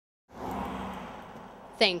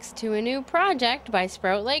Thanks to a new project by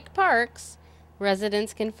Sproat Lake Parks,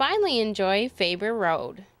 residents can finally enjoy Faber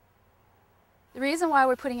Road. The reason why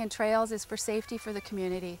we're putting in trails is for safety for the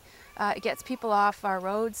community. It gets people off our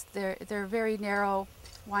roads. They're very narrow,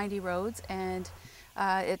 windy roads, and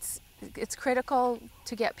it's critical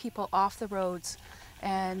to get people off the roads.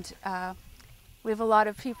 And we have a lot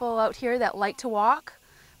of people out here that like to walk,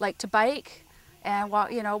 like to bike, and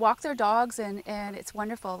walk their dogs, and it's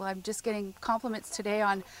wonderful. I'm just getting compliments today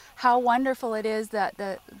on how wonderful it is that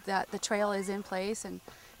the trail is in place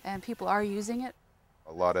and people are using it.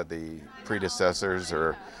 A lot of the predecessors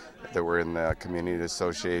that were in the community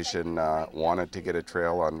association wanted to get a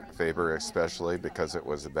trail on Faber, especially because it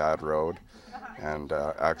was a bad road, and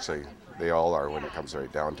actually they all are when it comes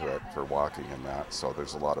right down to it for walking and that. So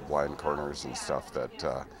there's a lot of blind corners and stuff that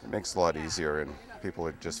it makes it a lot easier, and people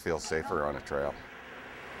would just feel safer on a trail.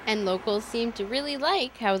 And locals seem to really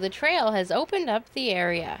like how the trail has opened up the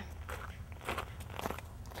area.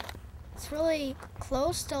 It's really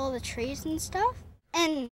close to all the trees and stuff.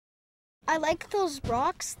 And I like those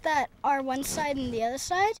rocks that are one side and the other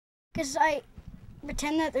side, because I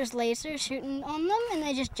pretend that there's lasers shooting on them and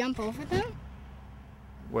they just jump over them.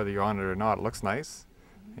 Whether you're on it or not, it looks nice,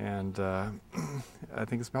 and I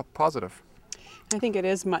think it's positive. I think it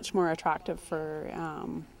is much more attractive for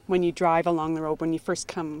when you drive along the road. When you first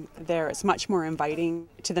come there, it's much more inviting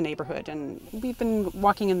to the neighborhood, and we've been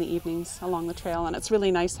walking in the evenings along the trail, and it's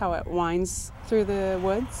really nice how it winds through the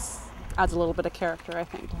woods. Adds a little bit of character, I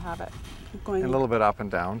think, to have it going. And a little bit up and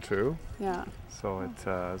down too. Yeah. So it's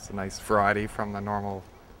a nice variety from the normal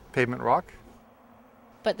pavement rock.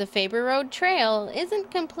 But the Faber Road Trail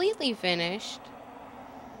isn't completely finished.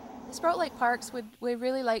 Sproat Lake Parks would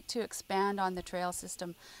really like to expand on the trail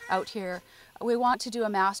system out here. We want to do a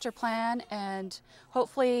master plan, and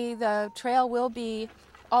hopefully the trail will be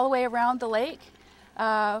all the way around the lake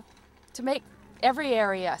to make every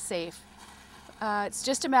area safe. It's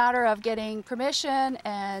just a matter of getting permission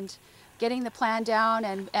and getting the plan down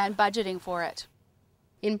and budgeting for it.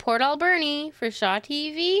 In Port Alberni, for Shaw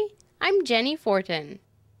TV, I'm Jenny Fortin.